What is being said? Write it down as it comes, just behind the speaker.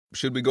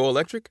Should we go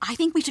electric? I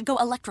think we should go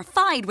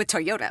electrified with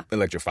Toyota.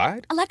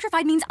 Electrified?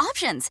 Electrified means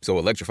options. So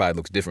electrified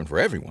looks different for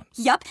everyone.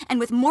 Yup, and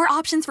with more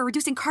options for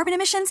reducing carbon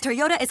emissions,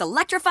 Toyota is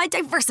electrified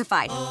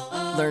diversified.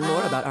 Learn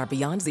more about our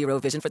Beyond Zero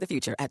vision for the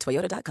future at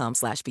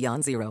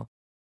toyota.com/Beyond Zero.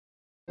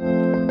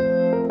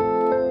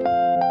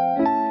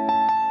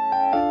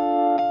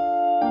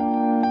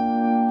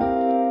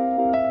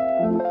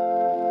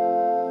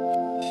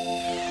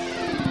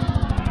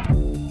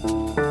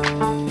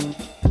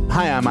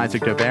 Hi, I'm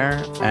Isaac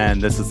Dovere,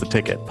 and this is The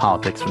Ticket,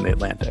 Politics from the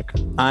Atlantic.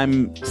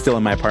 I'm still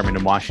in my apartment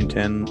in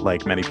Washington,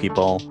 like many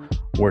people,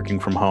 working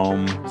from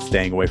home,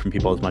 staying away from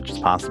people as much as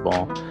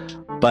possible.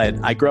 But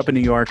I grew up in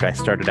New York. I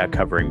started out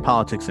covering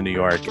politics in New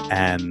York,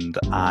 and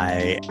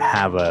I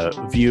have a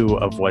view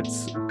of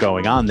what's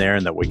going on there,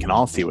 and that we can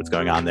all see what's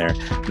going on there,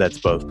 that's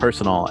both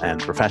personal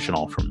and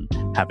professional, from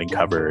having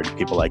covered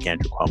people like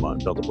Andrew Cuomo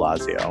and Bill de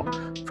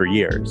Blasio for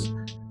years.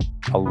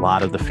 A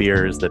lot of the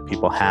fears that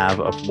people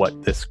have of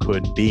what this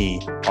could be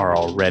are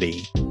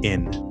already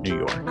in New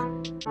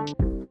York.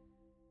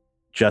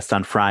 Just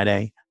on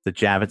Friday, the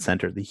Javits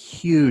Center, the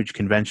huge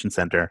convention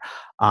center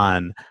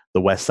on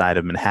the west side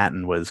of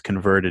Manhattan, was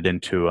converted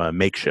into a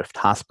makeshift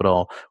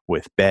hospital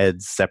with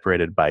beds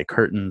separated by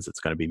curtains. It's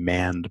going to be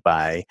manned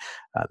by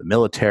the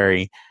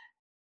military.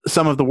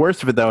 Some of the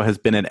worst of it, though, has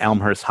been at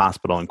Elmhurst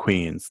Hospital in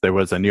Queens. There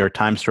was a New York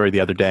Times story the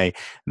other day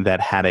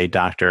that had a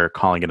doctor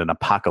calling it an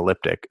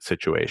apocalyptic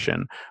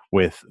situation,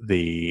 with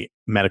the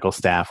medical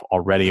staff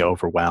already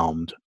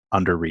overwhelmed,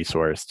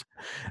 under-resourced.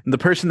 And the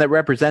person that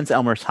represents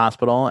Elmhurst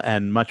Hospital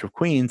and much of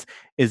Queens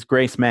is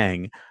Grace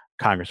Meng,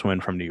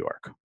 Congresswoman from New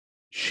York.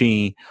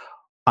 She,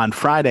 on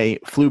Friday,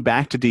 flew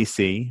back to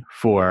D.C.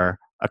 for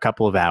a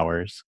couple of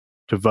hours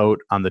to vote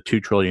on the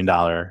 $2 trillion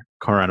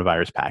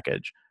coronavirus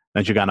package.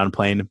 Then she got on a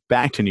plane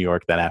back to New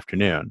York that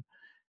afternoon.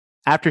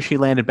 After she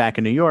landed back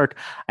in New York,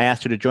 I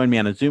asked her to join me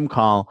on a Zoom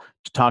call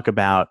to talk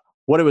about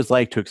what it was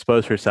like to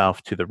expose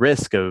herself to the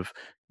risk of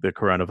the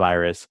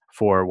coronavirus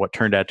for what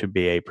turned out to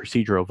be a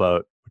procedural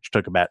vote, which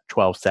took about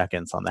 12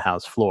 seconds on the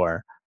House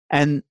floor,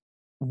 and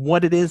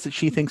what it is that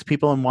she thinks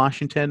people in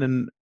Washington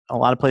and a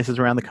lot of places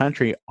around the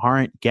country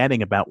aren't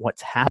getting about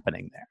what's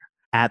happening there.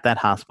 At that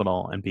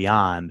hospital and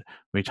beyond,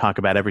 we talk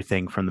about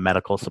everything from the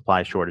medical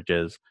supply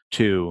shortages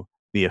to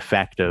the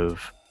effect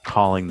of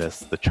calling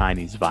this the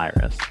Chinese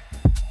virus.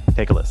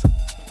 Take a listen.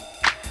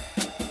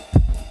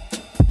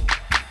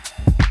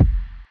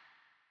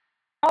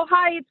 Oh,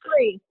 hi, it's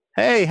Grace.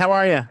 Hey, how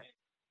are you?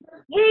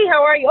 Hey,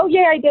 how are you? Oh,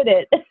 yeah, I did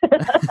it.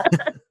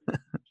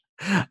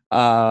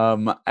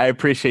 I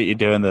appreciate you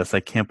doing this.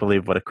 I can't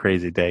believe what a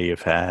crazy day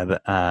you've had.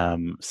 Oh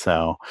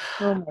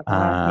my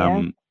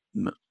God,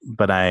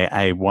 But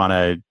I want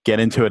to get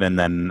into it and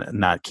then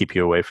not keep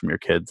you away from your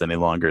kids any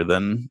longer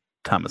than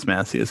Thomas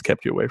Massie has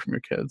kept you away from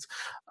your kids.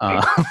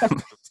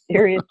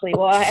 Seriously.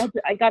 Well,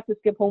 I got to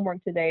skip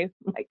homework today.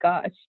 Oh my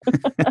gosh.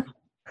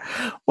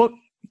 Well,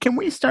 can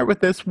we start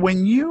with this?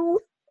 When you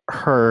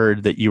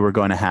heard that you were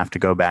going to have to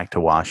go back to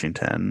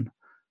Washington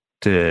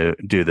to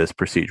do this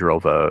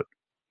procedural vote,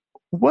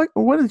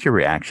 what is your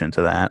reaction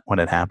to that when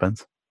it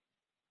happens?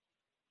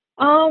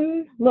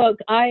 Look,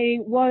 I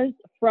was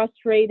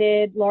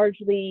frustrated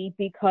largely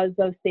because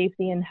of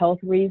safety and health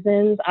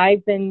reasons.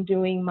 I've been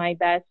doing my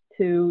best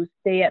to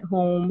stay at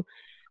home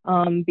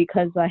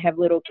because I have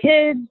little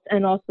kids,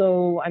 and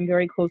also I'm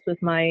very close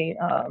with my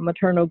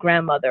maternal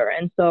grandmother.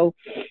 And so,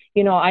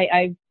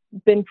 I've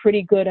been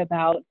pretty good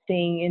about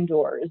staying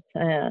indoors.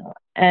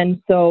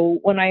 And so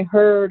when I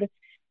heard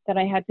that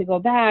I had to go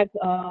back,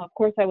 of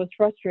course I was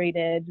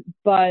frustrated.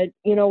 But,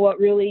 what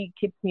really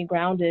keeps me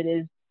grounded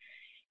is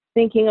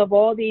thinking of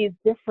all these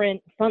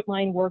different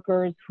frontline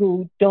workers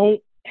who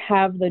don't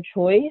have the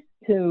choice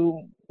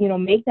to,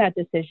 make that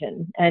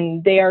decision.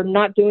 And they are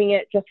not doing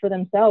it just for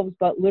themselves,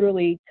 but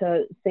literally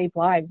to save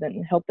lives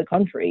and help the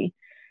country.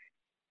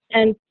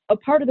 And a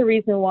part of the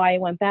reason why I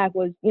went back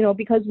was,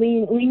 because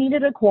we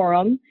needed a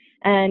quorum,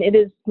 and it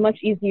is much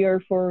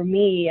easier for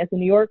me as a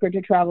New Yorker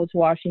to travel to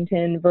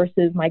Washington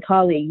versus my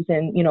colleagues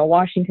in,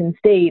 Washington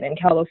State and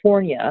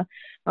California,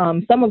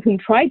 some of whom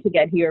tried to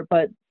get here,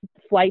 but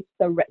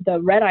the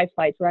red-eye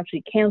flights were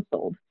actually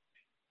canceled.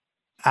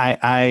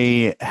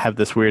 I have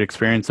this weird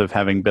experience of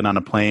having been on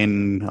a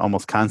plane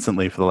almost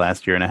constantly for the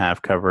last year and a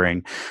half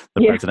covering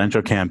the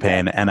presidential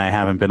campaign, and I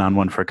haven't been on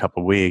one for a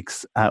couple of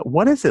weeks.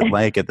 What is it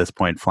like at this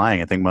point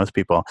flying? I think most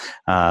people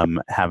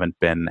haven't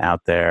been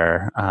out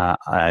there.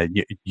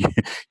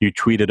 You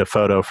tweeted a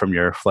photo from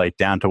your flight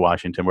down to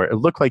Washington where it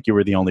looked like you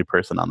were the only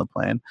person on the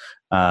plane.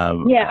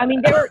 Yeah, I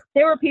mean,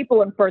 there were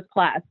people in first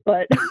class,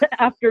 but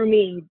after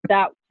me,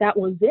 that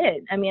was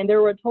it. I mean,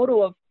 there were a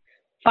total of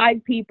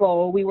 5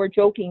 people. We were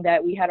joking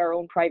that we had our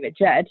own private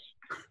jet.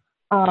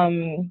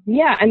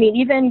 Yeah, I mean,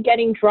 even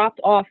getting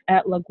dropped off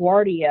at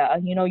LaGuardia,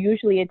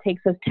 usually it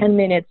takes us 10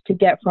 minutes to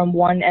get from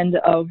one end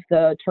of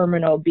the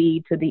Terminal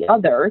B to the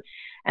other.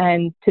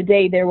 And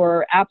today there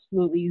were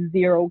absolutely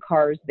 0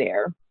 cars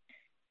there.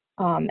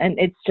 And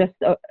it's just,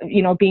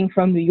 being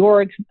from New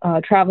York,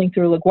 traveling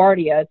through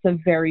LaGuardia, it's a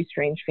very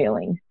strange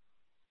feeling.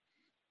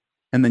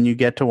 And then you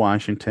get to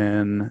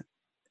Washington,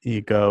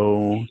 you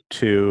go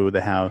to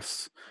the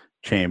House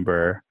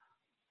chamber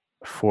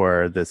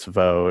for this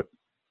vote.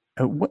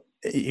 What,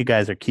 you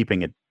guys are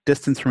keeping a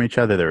distance from each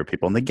other. There are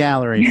people in the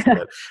gallery.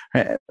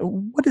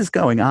 What is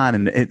going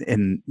on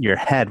in your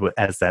head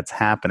as that's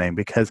happening?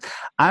 Because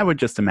I would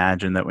just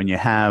imagine that when you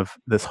have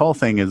this whole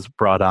thing is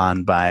brought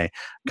on by a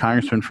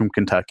congressman from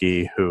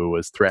Kentucky who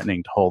was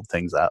threatening to hold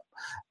things up.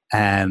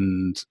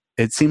 And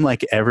it seemed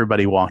like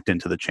everybody walked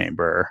into the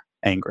chamber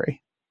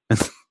angry.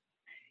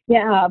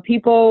 Yeah,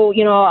 people,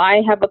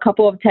 I have a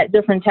couple of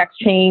different text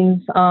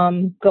chains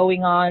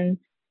going on,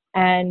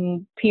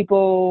 and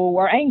people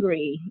were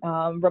angry.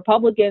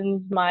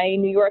 Republicans, my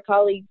New York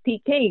colleague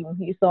Pete King,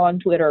 you saw on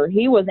Twitter,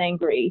 he was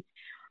angry.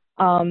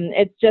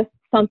 It's just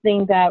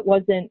something that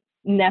wasn't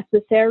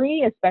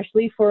necessary,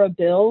 especially for a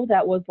bill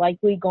that was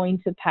likely going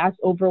to pass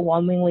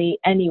overwhelmingly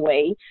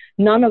anyway.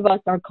 None of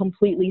us are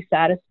completely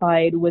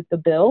satisfied with the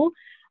bill.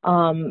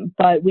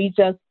 But we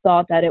just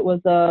thought that it was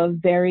a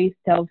very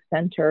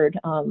self-centered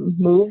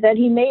move that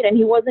he made, and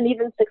he wasn't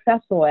even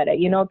successful at it.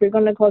 If you're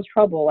going to cause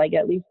trouble,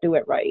 at least do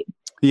it right.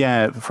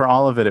 Yeah, for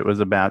all of it, it was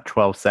about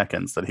 12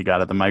 seconds that he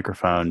got at the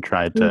microphone,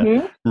 tried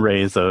to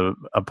raise a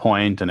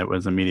point, and it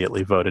was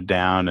immediately voted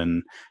down,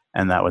 and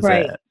that was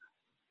it.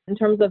 In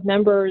terms of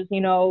members,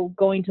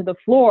 going to the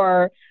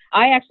floor,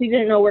 I actually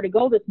didn't know where to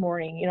go this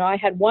morning. I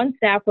had one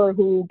staffer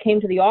who came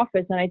to the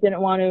office, and I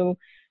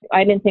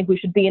didn't think we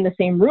should be in the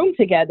same room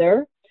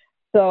together.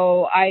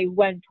 So I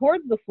went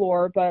towards the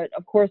floor, but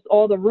of course,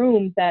 all the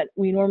rooms that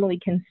we normally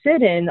can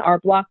sit in are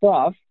blocked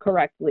off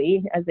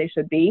correctly, as they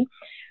should be.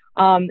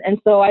 And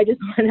so I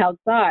just went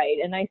outside,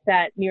 and I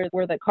sat near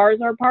where the cars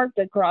are parked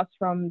across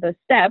from the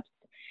steps.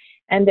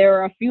 And there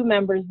were a few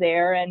members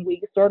there, and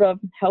we sort of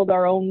held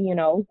our own,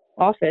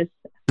 office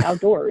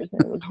outdoors.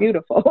 And it was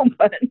beautiful,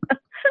 but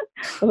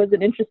it was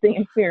an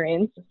interesting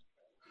experience.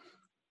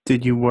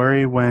 Did you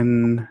worry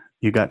when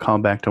you got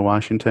called back to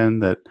Washington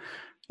that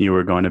you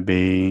were going to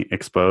be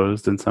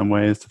exposed in some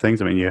ways to things?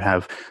 I mean, you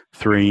have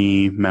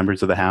 3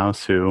 members of the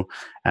House who,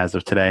 as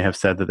of today, have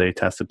said that they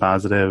tested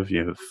positive.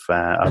 You have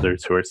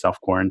others who are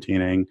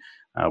self-quarantining,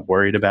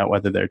 worried about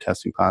whether they're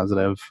testing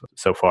positive.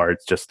 So far,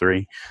 it's just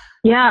 3.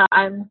 Yeah,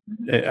 I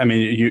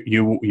mean,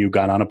 you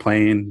got on a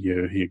plane.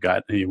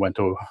 You went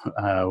to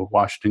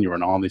Washington. You were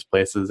in all these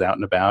places, out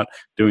and about,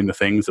 doing the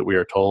things that we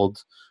are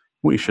told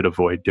we should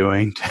avoid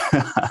doing.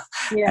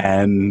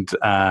 And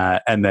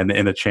then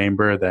in a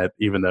chamber that,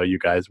 even though you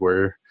guys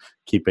were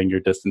keeping your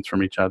distance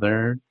from each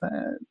other,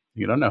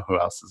 you don't know who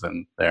else is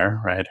in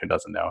there, right? Who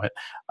doesn't know it?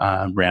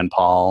 Rand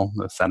Paul,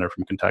 the senator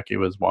from Kentucky,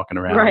 was walking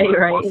around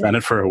the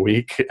Senate for a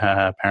week,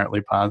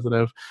 apparently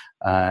positive.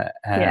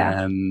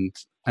 And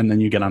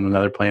then you get on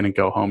another plane and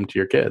go home to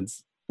your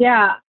kids.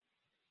 Yeah.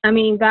 I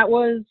mean, that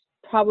was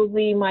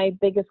probably my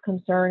biggest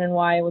concern and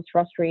why I was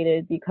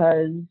frustrated,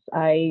 because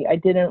I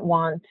didn't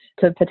want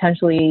to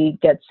potentially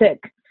get sick.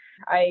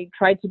 I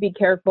tried to be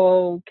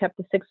careful, kept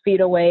the 6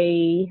 feet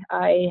away.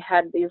 I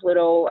had these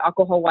little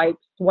alcohol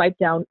wipes, wiped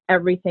down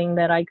everything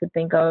that I could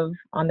think of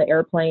on the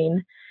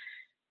airplane.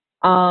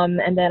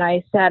 And then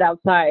I sat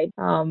outside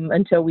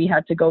until we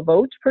had to go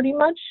vote, pretty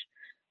much.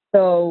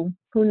 So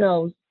who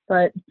knows?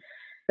 But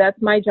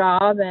that's my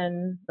job,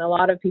 and a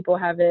lot of people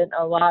have it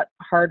a lot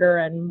harder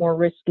and more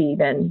risky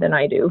than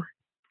I do.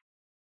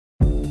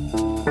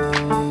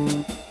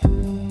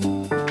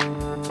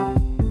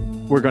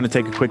 We're going to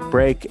take a quick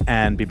break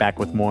and be back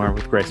with more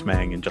with Grace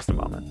Meng in just a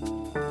moment.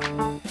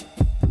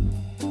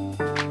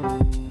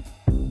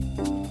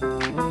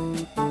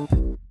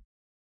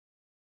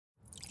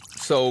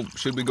 So,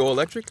 should we go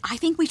electric? I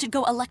think we should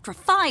go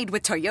electrified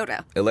with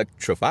Toyota.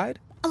 Electrified?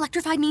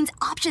 Electrified means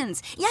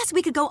options. Yes,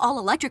 we could go all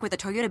electric with a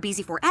Toyota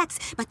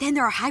BZ4X, but then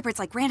there are hybrids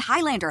like Grand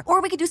Highlander, or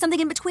we could do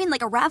something in between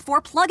like a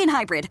RAV4 plug-in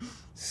hybrid.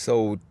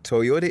 So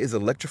Toyota is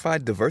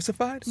electrified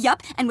diversified?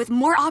 Yup, and with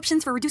more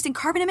options for reducing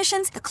carbon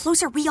emissions, the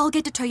closer we all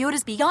get to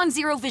Toyota's Beyond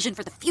Zero vision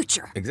for the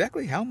future.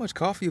 Exactly how much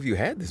coffee have you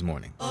had this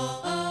morning?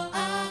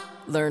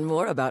 Learn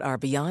more about our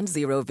Beyond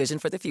Zero vision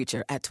for the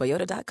future at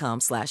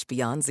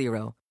toyota.com/Beyond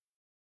Zero.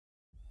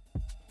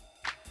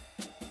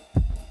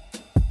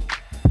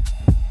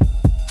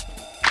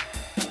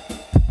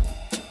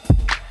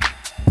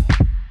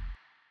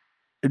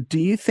 Do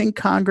you think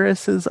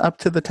Congress is up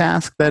to the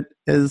task that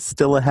is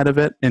still ahead of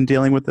it in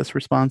dealing with this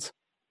response?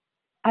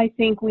 I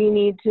think we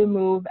need to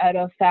move at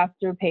a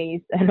faster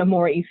pace and a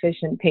more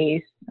efficient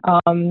pace.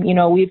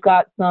 We've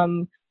got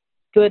some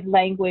good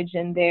language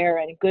in there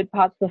and good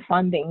pots of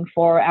funding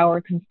for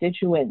our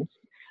constituents.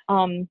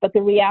 But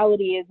the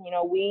reality is,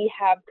 we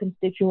have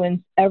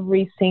constituents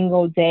every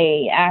single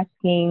day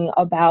asking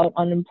about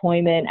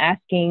unemployment,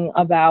 asking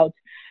about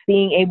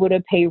being able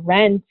to pay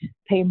rent,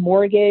 pay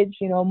mortgage.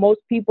 Most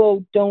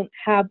people don't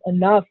have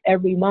enough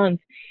every month,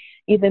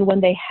 even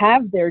when they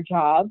have their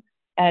job.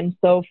 And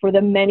so for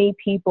the many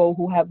people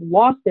who have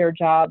lost their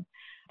job,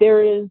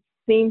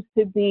 seems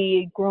to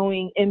be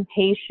growing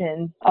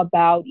impatience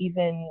about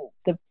even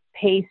the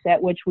pace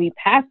at which we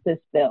passed this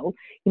bill.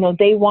 You know,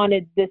 they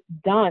wanted this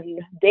done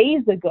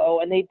days ago,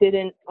 and they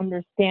didn't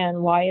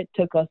understand why it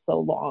took us so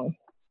long.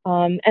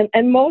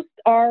 And most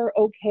are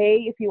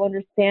okay if you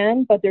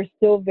understand, but they're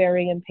still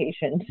very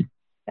impatient,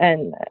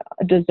 and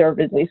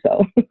deservedly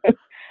so.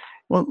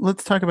 Well,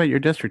 let's talk about your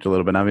district a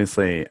little bit.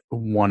 Obviously,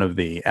 one of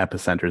the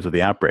epicenters of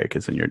the outbreak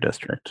is in your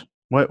district.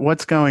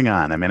 What's going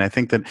on? I mean, I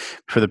think that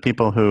for the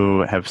people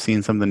who have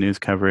seen some of the news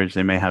coverage,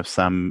 they may have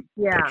some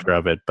picture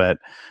of it, but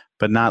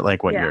not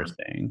like what you're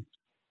saying.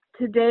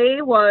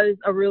 Today was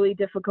a really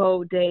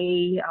difficult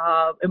day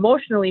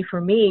emotionally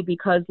for me,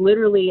 because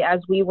literally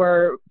as we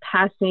were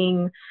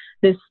passing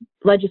this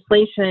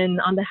legislation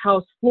on the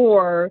House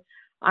floor,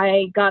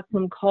 I got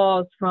some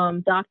calls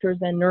from doctors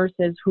and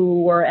nurses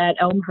who were at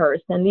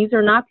Elmhurst. And these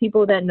are not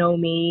people that know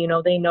me. You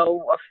know, they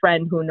know a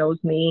friend who knows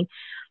me.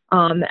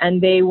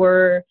 And they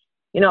were,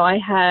 you know, I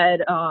had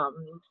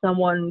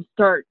someone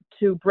start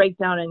to break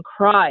down and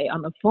cry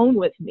on the phone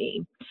with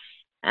me.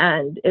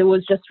 And it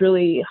was just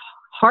really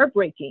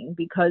heartbreaking,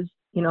 because,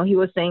 you know, he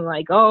was saying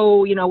like,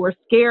 oh, you know, we're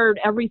scared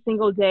every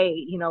single day.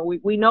 You know,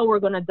 we know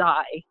we're going to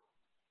die.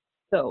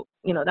 So,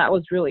 you know, that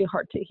was really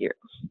hard to hear.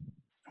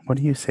 What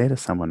do you say to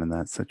someone in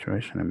that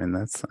situation? I mean,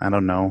 I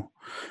don't know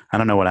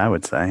what I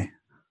would say.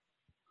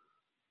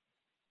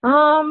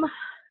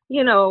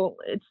 You know,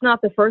 it's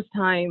not the first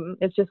time.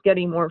 It's just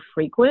getting more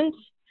frequent.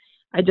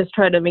 I just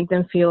try to make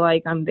them feel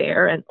like I'm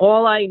there. And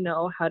all I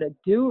know how to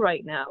do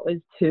right now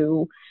is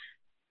to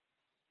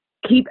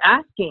keep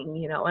asking,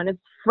 you know, and it's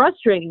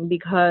frustrating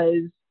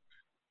because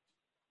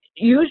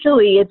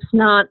usually it's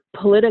not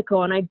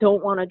political, and I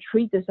don't want to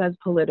treat this as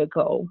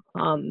political.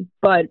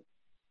 But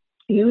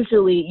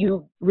usually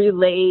you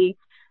relay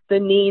the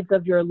needs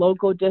of your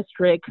local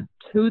district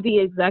to the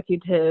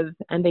executive,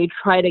 and they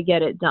try to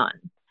get it done,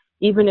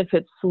 even if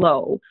it's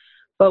slow.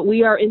 But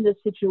we are in this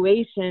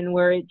situation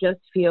where it just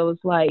feels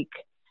like,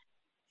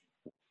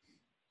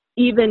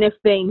 even if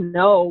they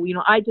know, you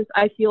know, I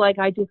feel like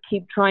I just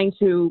keep trying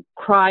to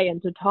cry and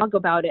to talk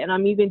about it. And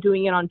I'm even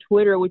doing it on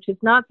Twitter, which is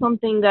not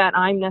something that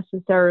I'm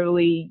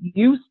necessarily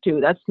used to.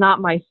 That's not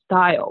my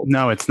style.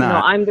 No, it's not. You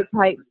know,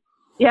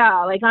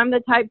 I'm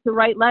the type to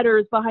write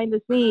letters behind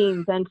the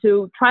scenes and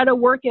to try to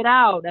work it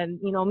out and,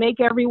 you know, make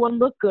everyone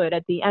look good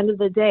at the end of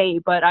the day.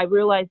 But I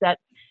realize that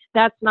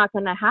that's not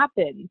going to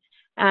happen.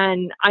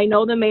 And I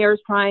know the mayor's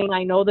trying,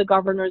 I know the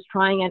governor's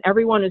trying, and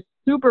everyone is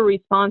super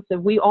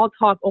responsive. We all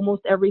talk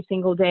almost every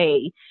single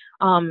day.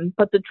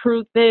 But the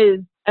truth is,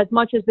 as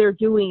much as they're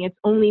doing, it's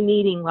only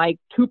meeting like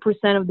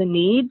 2% of the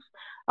needs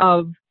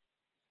of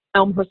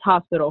Elmhurst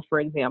Hospital, for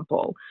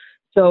example.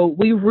 So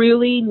we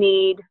really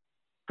need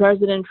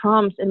President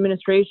Trump's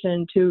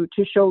administration to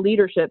show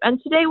leadership.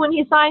 And today when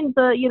he signs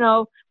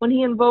when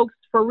he invokes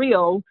for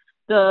real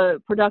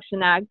the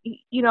Production Act,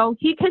 you know,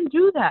 he can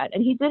do that.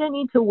 And he didn't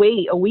need to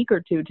wait a week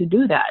or two to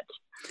do that.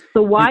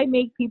 So why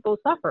make people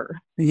suffer?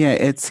 Yeah,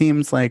 it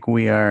seems like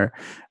we are,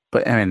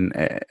 but I mean,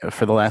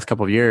 for the last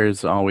couple of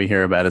years, all we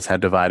hear about is how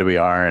divided we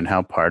are and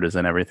how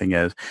partisan everything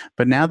is.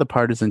 But now the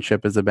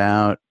partisanship is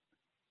about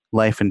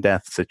life and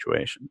death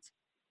situations.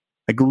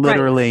 Like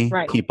literally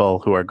people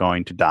who are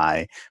going to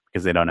die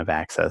because they don't have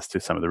access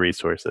to some of the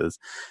resources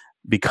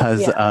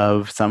because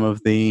of some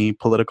of the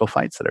political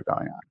fights that are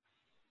going on.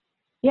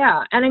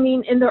 Yeah. And I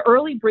mean, in the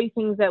early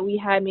briefings that we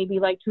had maybe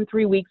like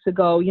 2-3 weeks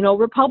ago, you know,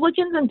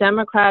 Republicans and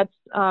Democrats,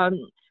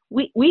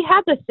 we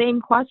had the same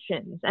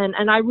questions.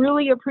 And I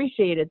really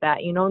appreciated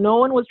that. You know, no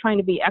one was trying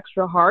to be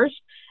extra harsh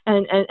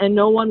and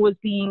no one was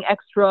being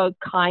extra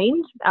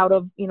kind out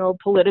of, you know,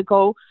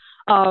 political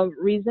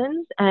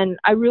reasons. And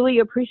I really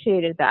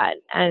appreciated that.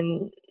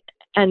 And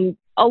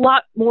a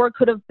lot more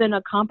could have been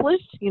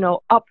accomplished, you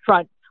know, up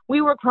front. We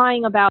were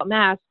crying about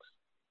masks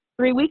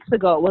 3 weeks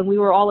ago when we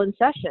were all in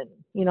session,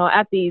 you know,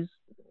 at these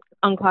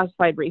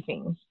unclassified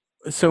briefings.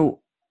 So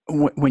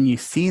when you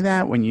see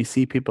that, when you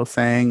see people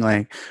saying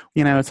like,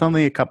 you know, it's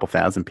only a couple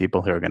thousand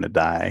people who are going to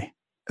die,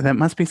 that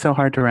must be so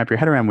hard to wrap your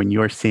head around when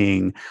you're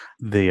seeing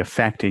the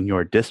effect in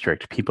your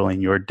district, people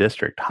in your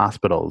district,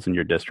 hospitals in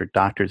your district,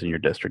 doctors in your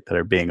district that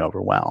are being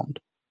overwhelmed.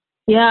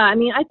 Yeah, I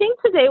mean, I think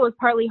today was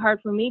partly hard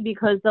for me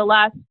because the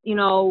last, you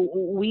know,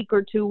 week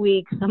or 2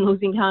 weeks, I'm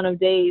losing count of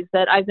days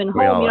that I've been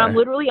home. You know, I'm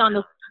literally on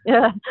the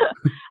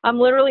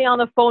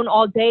phone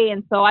all day,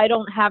 and so I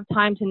don't have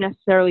time to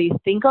necessarily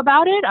think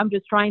about it. I'm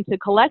just trying to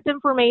collect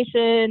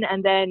information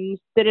and then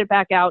spit it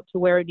back out to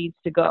where it needs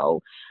to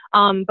go.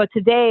 But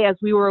today, as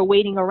we were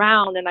waiting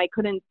around and I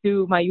couldn't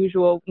do my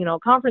usual, you know,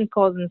 conference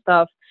calls and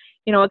stuff,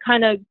 you know, it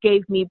kind of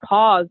gave me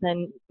pause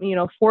and, you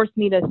know, forced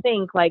me to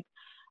think like,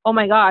 oh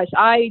my gosh,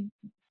 I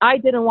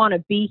didn't want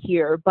to be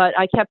here, but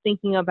I kept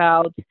thinking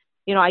about,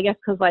 you know, I guess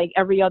because like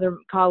every other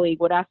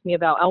colleague would ask me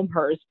about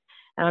Elmhurst.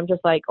 And I'm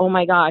just like, oh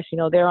my gosh, you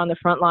know, they're on the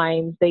front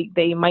lines.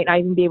 They might not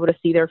even be able to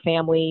see their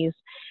families.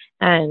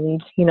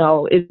 And, you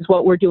know, is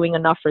what we're doing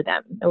enough for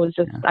them? It was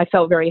just, I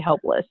felt very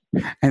helpless.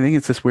 I think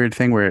it's this weird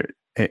thing where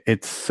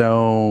there's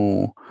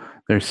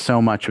there's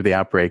so much of the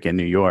outbreak in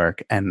New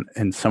York and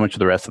so much of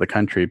the rest of the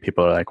country,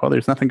 people are like, well,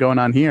 there's nothing going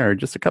on here,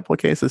 just a couple of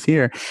cases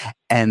here.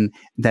 And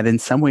that in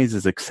some ways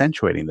is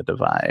accentuating the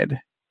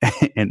divide.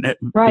 And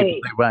Right.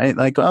 people,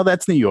 like, oh,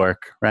 that's New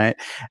York, right?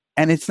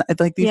 And it's not,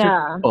 like, these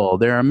are people,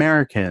 they're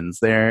Americans.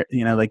 They're,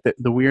 like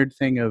the weird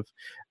thing of,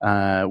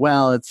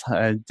 well, it's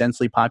a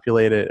densely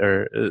populated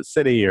or a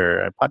city or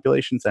a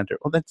population center.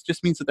 Well, that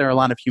just means that there are a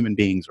lot of human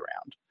beings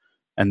around,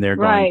 and they're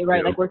going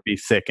to like we're be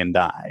sick and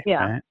die.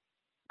 Yeah. Right?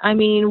 I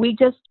mean,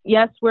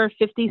 we're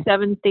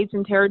 57 states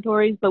and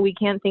territories, but we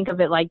can't think of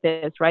it like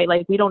this, right?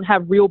 Like, we don't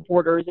have real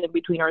borders in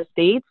between our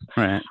states.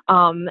 Right.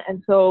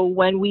 And so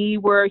when we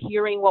were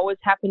hearing what was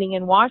happening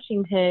in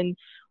Washington,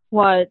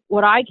 what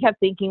I kept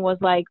thinking was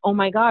like, oh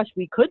my gosh,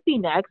 we could be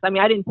next. I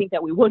mean, I didn't think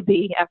that we would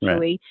be,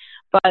 actually,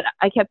 but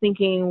I kept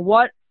thinking,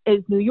 what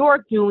is New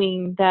York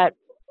doing that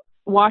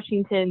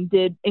Washington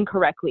did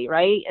incorrectly,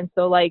 right? And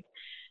so, like,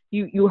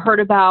 you heard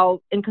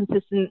about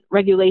inconsistent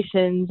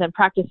regulations and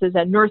practices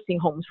at nursing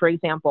homes, for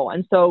example.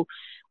 And so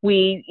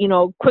we,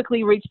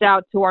 quickly reached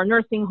out to our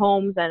nursing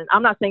homes. And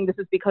I'm not saying this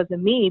is because of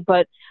me,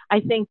 but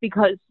I think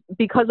because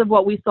of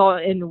what we saw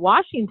in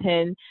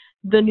Washington,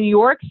 the New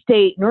York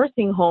State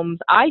nursing homes,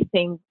 I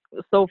think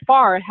so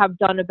far have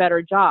done a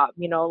better job.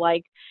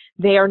 Like,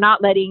 they are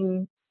not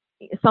letting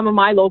some of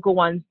my local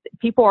ones,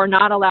 people are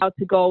not allowed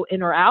to go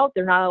in or out.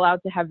 They're not allowed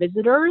to have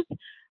visitors.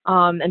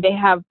 And they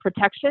have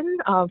protection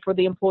for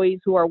the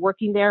employees who are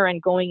working there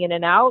and going in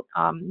and out.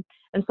 And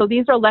so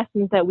these are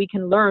lessons that we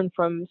can learn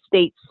from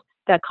states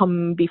that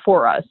come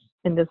before us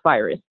in this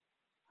virus.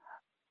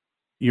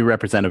 You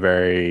represent a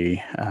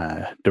very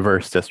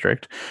diverse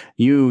district.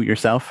 You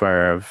yourself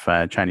are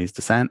of Chinese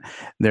descent.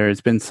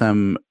 There's been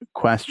some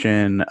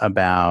question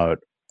about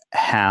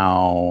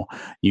how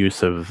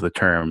use of the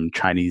term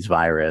Chinese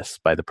virus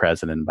by the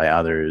president and by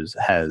others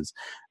has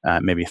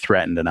maybe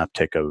threatened an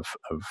uptick of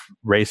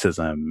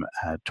racism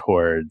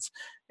towards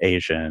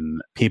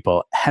Asian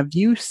people. Have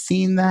you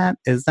seen that?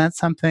 Is that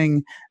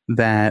something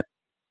that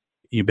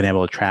you've been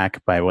able to track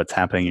by what's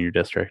happening in your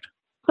district?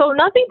 So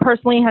nothing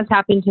personally has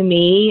happened to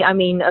me. I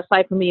mean,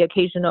 aside from the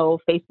occasional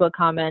Facebook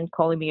comment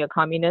calling me a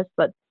communist,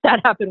 but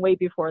that happened way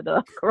before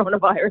the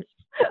coronavirus.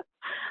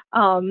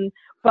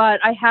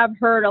 But I have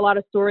heard a lot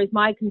of stories.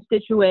 My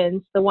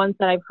constituents, the ones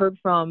that I've heard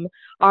from,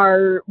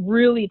 are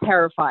really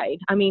terrified.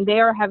 I mean, they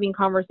are having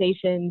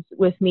conversations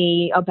with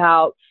me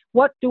about,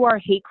 what do our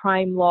hate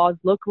crime laws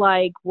look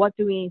like? What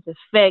do we need to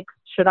fix?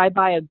 Should I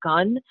buy a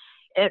gun?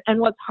 And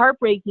what's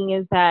heartbreaking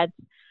is that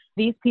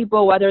these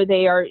people, whether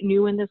they are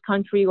new in this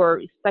country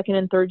or second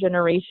and third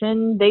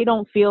generation, they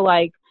don't feel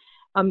like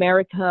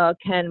America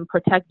can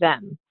protect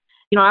them.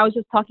 I was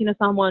just talking to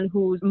someone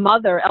whose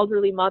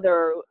elderly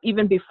mother,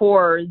 even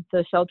before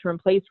the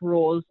shelter-in-place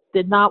rules,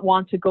 did not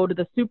want to go to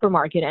the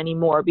supermarket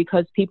anymore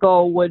because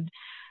people would,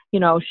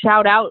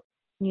 shout out,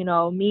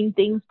 mean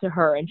things to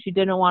her, and she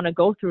didn't want to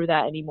go through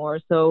that anymore.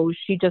 So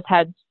she just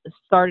had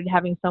started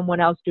having someone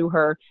else do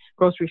her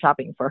grocery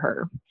shopping for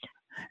her.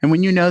 And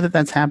when you know that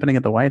that's happening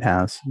at the White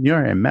House,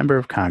 you're a member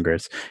of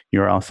Congress.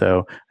 You're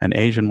also an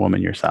Asian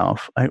woman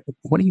yourself.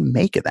 What do you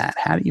make of that?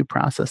 How do you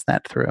process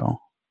that through?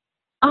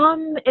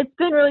 It's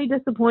been really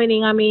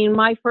disappointing. I mean,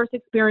 my first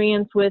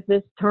experience with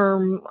this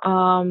term,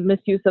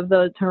 misuse of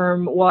the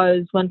term,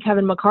 was when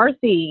Kevin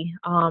McCarthy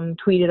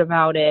tweeted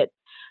about it.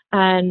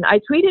 And I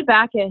tweeted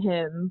back at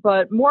him,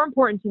 but more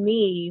important to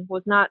me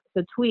was not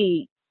the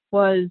tweet,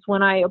 was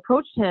when I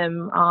approached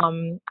him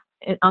on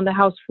the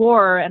House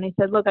floor and I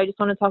said, look, I just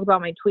want to talk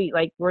about my tweet.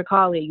 Like, we're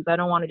colleagues. I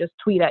don't want to just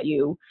tweet at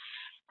you.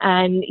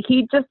 And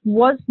he just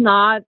was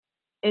not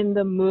in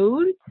the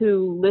mood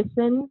to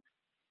listen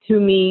to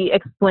me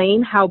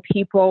explain how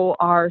people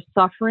are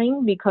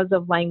suffering because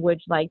of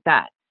language like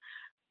that.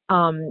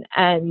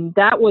 And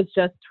that was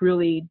just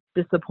really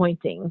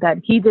disappointing that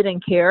he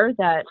didn't care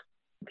that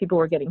people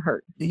were getting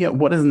hurt. Yeah,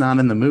 what does not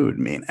in the mood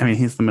mean? I mean,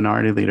 he's the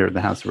minority leader of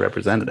the House of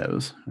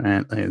Representatives,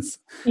 right?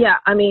 Yeah,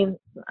 I mean,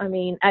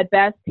 at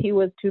best he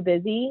was too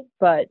busy,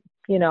 but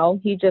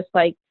he just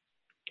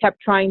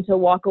kept trying to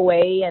walk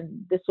away,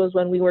 and this was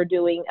when we were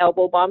doing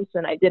elbow bumps,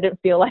 and I didn't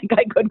feel like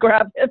I could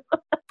grab him.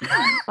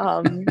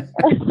 So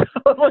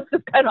it was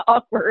just kind of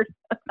awkward.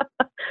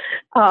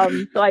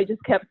 So I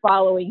just kept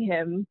following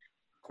him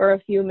for a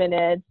few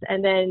minutes,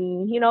 and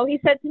then he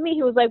said to me,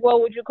 he was like, well,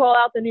 would you call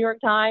out the New York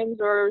Times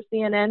or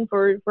CNN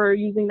for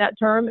using that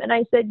term? And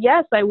I said,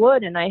 yes, I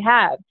would, and I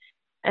have.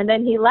 And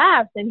then he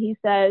laughed and he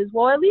says,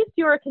 well, at least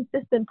you're a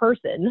consistent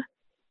person.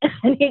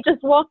 And he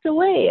just walked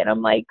away, and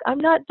I'm like, I'm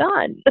not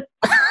done.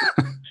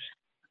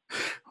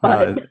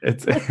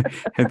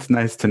 It's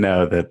nice to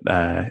know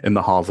that in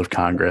the halls of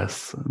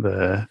Congress,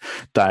 the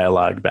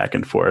dialogue back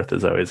and forth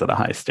is always at a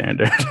high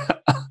standard.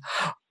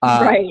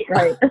 Right.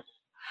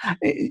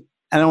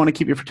 I don't want to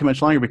keep you for too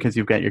much longer because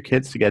you've got your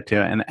kids to get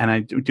to, and I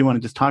do want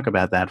to just talk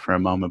about that for a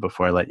moment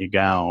before I let you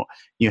go.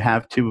 You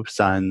have two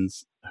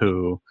sons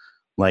who,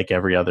 like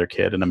every other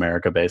kid in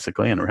America,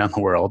 basically, and around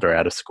the world, are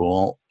out of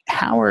school.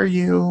 How are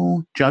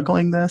you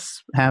juggling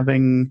this,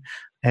 having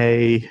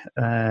a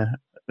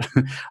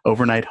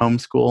overnight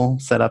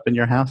homeschool set up in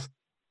your house?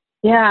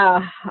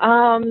 Yeah.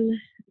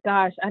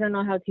 Gosh, I don't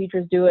know how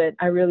teachers do it.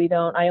 I really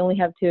don't. I only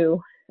have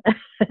two.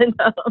 And,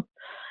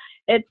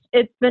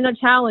 it's been a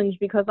challenge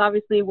because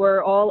obviously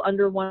we're all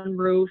under one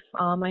roof.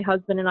 My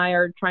husband and I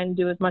are trying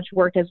to do as much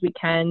work as we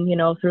can,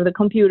 through the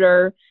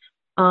computer.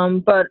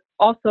 But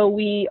also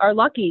we are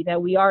lucky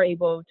that we are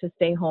able to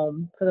stay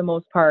home for the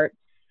most part.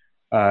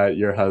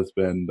 Your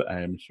husband,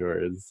 I am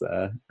sure, is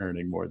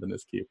earning more than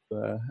his keep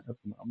at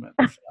the moment.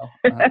 So,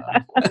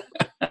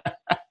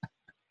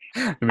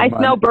 I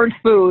smell burnt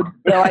food,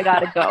 so I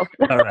gotta go.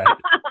 All right.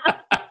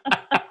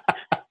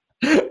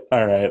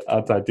 All right.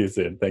 I'll talk to you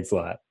soon. Thanks a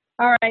lot.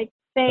 All right.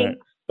 Thanks.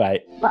 All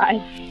right.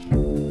 Bye.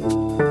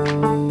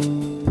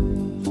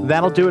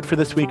 That'll do it for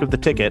this week of The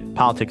Ticket,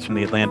 Politics from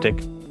the Atlantic.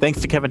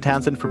 Thanks to Kevin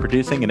Townsend for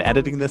producing and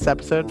editing this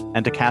episode,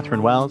 and to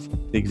Catherine Wells,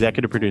 the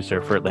executive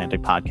producer for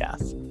Atlantic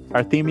Podcasts.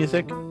 Our theme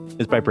music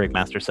is by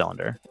Breakmaster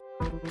Cylinder.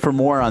 For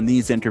more on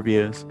these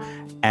interviews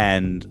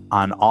and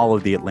on all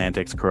of the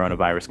Atlantic's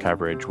coronavirus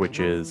coverage, which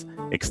is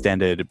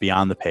extended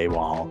beyond the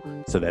paywall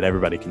so that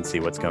everybody can see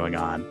what's going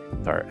on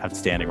with our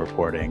outstanding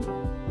reporting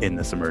in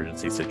this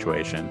emergency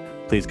situation,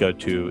 please go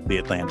to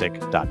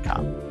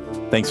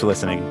theatlantic.com. Thanks for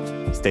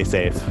listening. Stay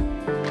safe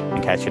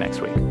and catch you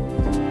next week.